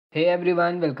Hey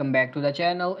everyone, welcome back to the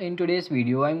channel. In today's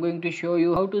video, I'm going to show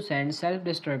you how to send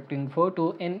self-destructing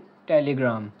photo in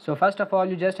Telegram. So first of all,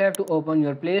 you just have to open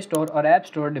your Play Store or App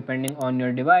Store depending on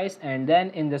your device, and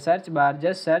then in the search bar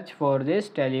just search for this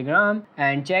Telegram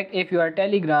and check if your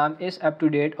Telegram is up to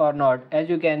date or not. As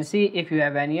you can see, if you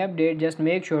have any update, just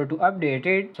make sure to update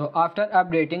it. So after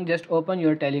updating, just open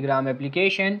your Telegram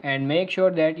application and make sure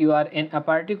that you are in a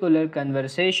particular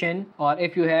conversation, or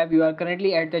if you are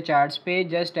currently at the charts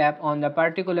page, just tap on the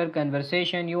particular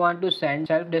conversation you want to send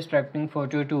self-destructing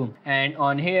photo to,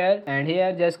 and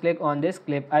here just click on this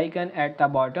clip icon at the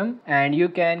bottom, and you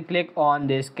can click on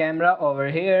this camera over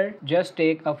here. Just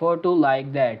take a photo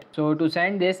like that. So to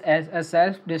send this as a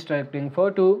self-destructing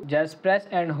photo, just press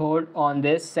and hold on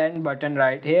this send button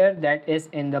right here, that is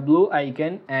in the blue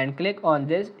icon, and click on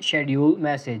this schedule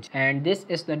message, and this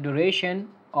is the duration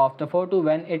of the photo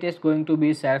when it is going to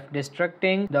be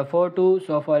self-destructing the photo.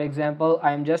 So for example,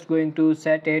 I'm just going to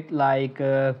set it like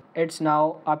it's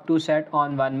now up to set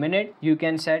on 1 minute. You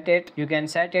can set it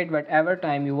whatever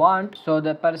time you want, so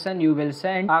the person you will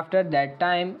send after that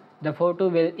time, the photo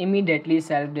will immediately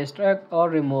self-destruct or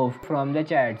remove from the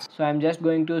chats. So I'm just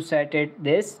going to set it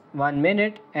this 1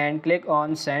 minute and click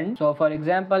on send. So for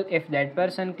example, if that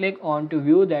person click on to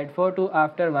view that photo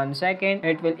after 1 second,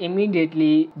 it will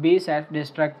immediately be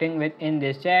self-destructing within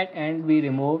this chat and be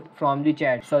removed from the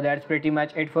chat. So that's pretty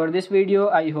much it for this video.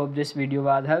 I hope this video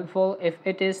was helpful. If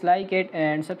it is, like it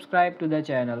and subscribe to the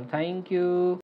channel. Thank you.